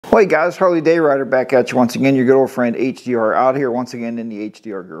Hey guys, HarleyDayRider back at you once again. Your good old friend HDR out here once again in the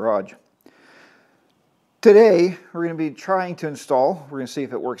HDR garage. Today we're going to be trying to install, we're going to see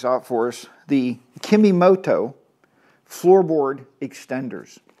if it works out for us, the Kimimoto floorboard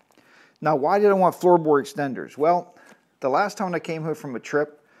extenders. Now why did I want floorboard extenders? Well, the last time I came home from a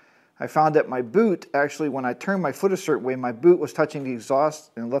trip, I found that my boot, actually when I turned my foot a certain way, my boot was touching the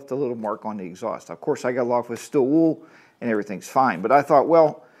exhaust and left a little mark on the exhaust. Of course I got it off with steel wool and everything's fine, but I thought,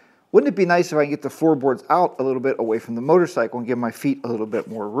 well, wouldn't it be nice if I can get the floorboards out a little bit away from the motorcycle and give my feet a little bit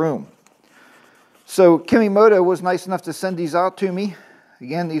more room? So Kimimoto was nice enough to send these out to me.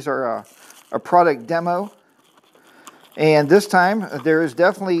 Again, these are a product demo. And this time, there is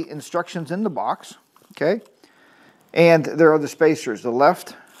definitely instructions in the box, okay? And there are the spacers, the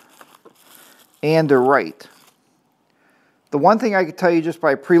left and the right. The one thing I could tell you just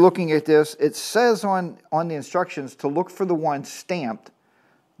by pre-looking at this, it says on the instructions to look for the one stamped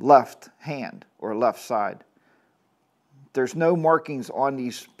left hand or left side. There's no markings on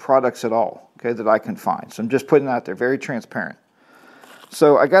these products at all, okay, that I can find. So I'm just putting it out there, very transparent.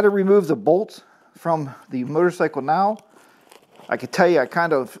 So I got to remove the bolts from the motorcycle now. I could tell you I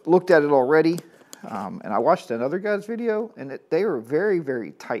kind of looked at it already, and I watched another guy's video, and they were very,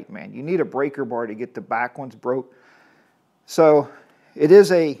 very tight, man. You need a breaker bar to get the back ones broke. So it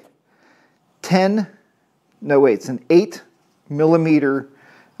is a it's an 8mm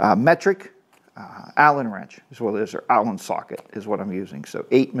metric Allen wrench is what it is, or Allen socket is what I'm using, so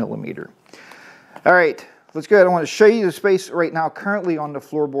 8mm. All right, let's go ahead. I want to show you the space right now currently on the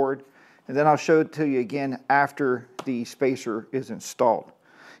floorboard, and then I'll show it to you again after the spacer is installed.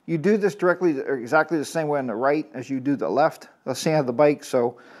 You do this directly or exactly the same way on the right as you do the left. Let's say I have the bike,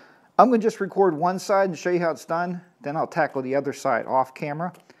 so I'm going to just record one side and show you how it's done, then I'll tackle the other side off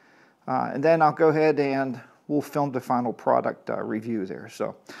camera, and then I'll go ahead and we'll film the final product review there.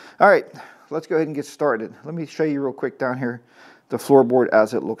 So, all right, let's go ahead and get started. Let me show you real quick down here the floorboard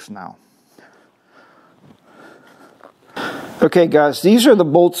as it looks now. Okay, guys, these are the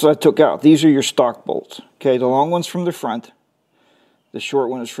bolts I took out. These are your stock bolts. Okay, the long one's from the front. The short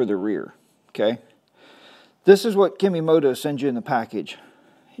one is for the rear. Okay, this is what Kimimoto sends you in the package.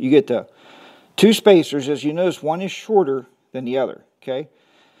 You get the two spacers. As you notice, one is shorter than the other. Okay,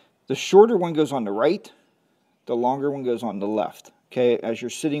 the shorter one goes on the right. The longer one goes on the left, okay, as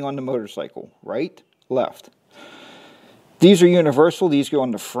you're sitting on the motorcycle, right, left. These are universal. These go on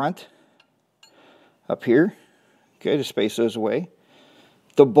the front, up here, okay, to space those away.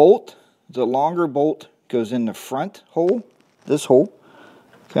 The bolt, the longer bolt goes in the front hole, this hole,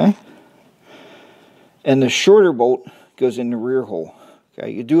 okay, and the shorter bolt goes in the rear hole,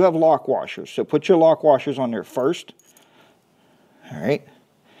 okay. You do have lock washers, so put your lock washers on there first, all right.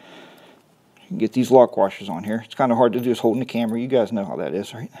 Get these lock washers on here. It's kind of hard to do just holding the camera. You guys know how that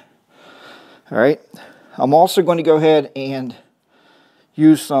is, right? All right. I'm also going to go ahead and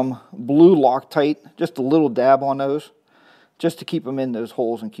use some blue Loctite, just a little dab on those, just to keep them in those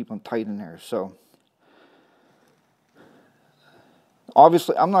holes and keep them tight in there. So,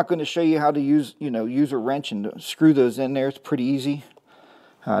 obviously, I'm not going to show you how to use a wrench and screw those in there. It's pretty easy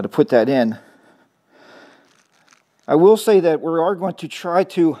to put that in. I will say that we are going to try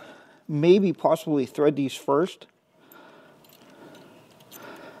to maybe possibly thread these first,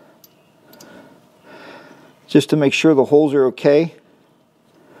 just to make sure the holes are okay.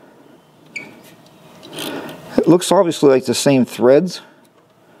 It looks obviously like the same threads,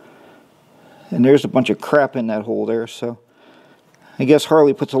 and there's a bunch of crap in that hole there, so I guess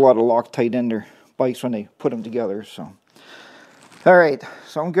Harley puts a lot of Loctite in their bikes when they put them together. So all right,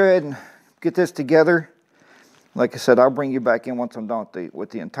 so I'm going to go ahead and get this together. Like I said, I'll bring you back in once I'm done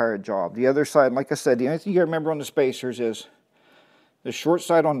with the entire job. The other side, like I said, the only thing you got to remember on the spacers is the short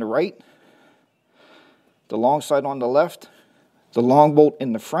side on the right, the long side on the left, the long bolt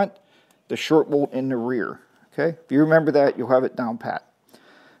in the front, the short bolt in the rear. Okay, if you remember that, you'll have it down pat.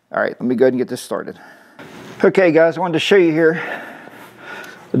 All right, let me go ahead and get this started. Okay, guys, I wanted to show you here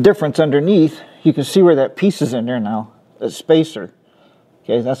the difference underneath. You can see where that piece is in there now, the spacer.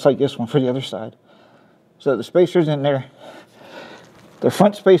 Okay, that's like this one for the other side. So the spacer's in there, the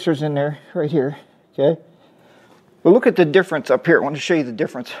front spacer's in there, right here, okay? But look at the difference up here. I want to show you the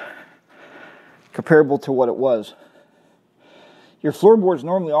difference comparable to what it was. Your floorboard's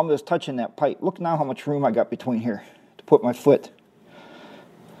normally almost touching that pipe. Look now how much room I got between here to put my foot.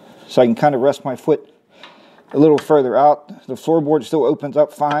 So I can kind of rest my foot a little further out. The floorboard still opens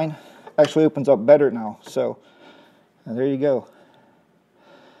up fine. Actually opens up better now. So there you go.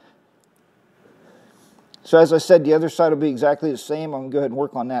 So as I said, the other side will be exactly the same. I'm going to go ahead and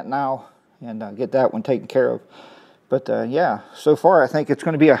work on that now and get that one taken care of. But yeah, so far I think it's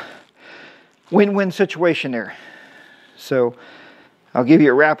going to be a win-win situation there. So I'll give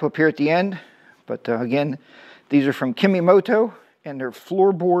you a wrap up here at the end. But again, these are from Kimimoto, and they're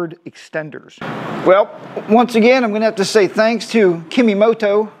floorboard extenders. Well, once again, I'm going to have to say thanks to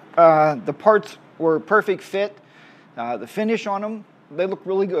Kimimoto. The parts were a perfect fit. The finish on them, they look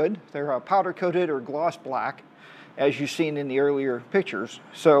really good. They're powder coated or gloss black, as you've seen in the earlier pictures.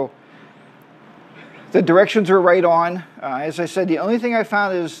 So the directions are right on. As I said, the only thing I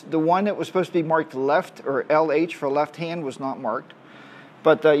found is the one that was supposed to be marked left, or LH for left hand, was not marked.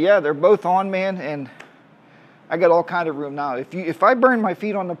 But yeah, they're both on, man, and I got all kind of room now. If I burn my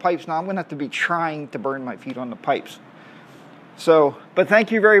feet on the pipes now, I'm going to have to be trying to burn my feet on the pipes. So, but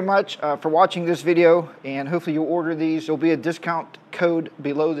thank you very much for watching this video, and hopefully you'll order these. There'll be a discount code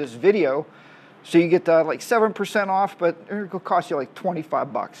below this video, so you get like 7% off, but it'll cost you like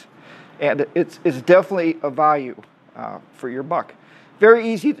 25 bucks. And it's definitely a value for your buck. Very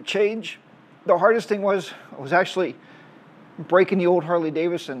easy to change. The hardest thing was actually breaking the old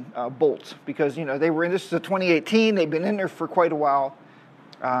Harley-Davidson bolts, because you know they were in, this is a 2018, they've been in there for quite a while,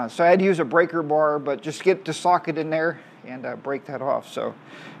 so I had to use a breaker bar, but just get the socket in there and break that off. So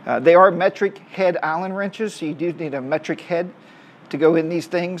they are metric head Allen wrenches, so you do need a metric head to go in these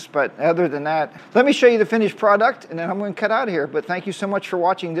things. But other than that, let me show you the finished product, and then I'm going to cut out of here. But thank you so much for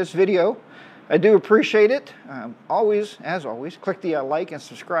watching this video. I do appreciate it. As always, click the like and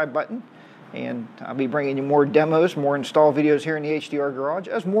subscribe button. And I'll be bringing you more demos, more install videos here in the HDR garage,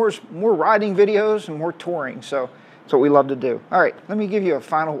 as more riding videos and more touring. So that's what we love to do. All right, let me give you a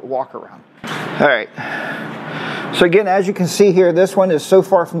final walk around. All right. So again, as you can see here, this one is so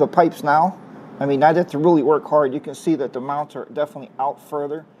far from the pipes now. I mean, I had to really work hard. You can see that the mounts are definitely out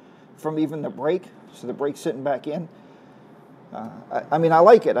further from even the brake. So the brake's sitting back in. I mean, I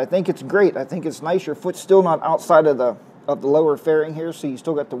like it. I think it's great. I think it's nice. Your foot's still not outside of the lower fairing here, so you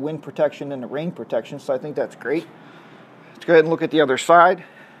still got the wind protection and the rain protection, so I think that's great. Let's go ahead and look at the other side.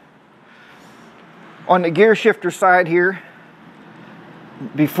 On the gear shifter side here,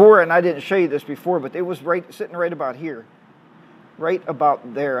 before, and I didn't show you this before, but it was sitting right about here, right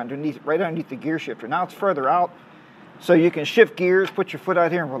about there, right underneath the gear shifter. Now it's further out, so you can shift gears, put your foot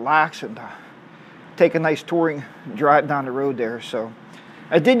out here and relax, and take a nice touring drive down the road there. So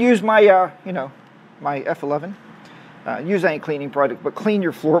I did use my my F11. Use any cleaning product, but clean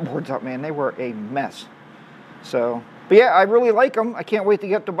your floorboards up, man. They were a mess. So, but yeah, I really like them. I can't wait to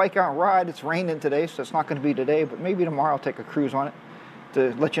get the bike out and ride. It's raining today, so it's not going to be today, but maybe tomorrow I'll take a cruise on it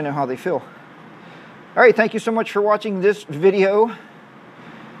to let you know how they feel. All right, thank you so much for watching this video.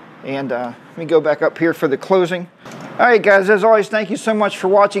 And let me go back up here for the closing. All right, guys, as always, thank you so much for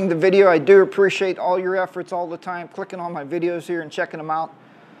watching the video. I do appreciate all your efforts all the time, clicking on my videos here and checking them out.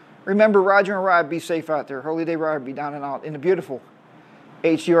 Remember, ride your ride, be safe out there. HarleyDayRider, be down and out in the beautiful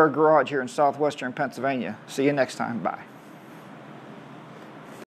HDR garage here in southwestern Pennsylvania. See you next time. Bye.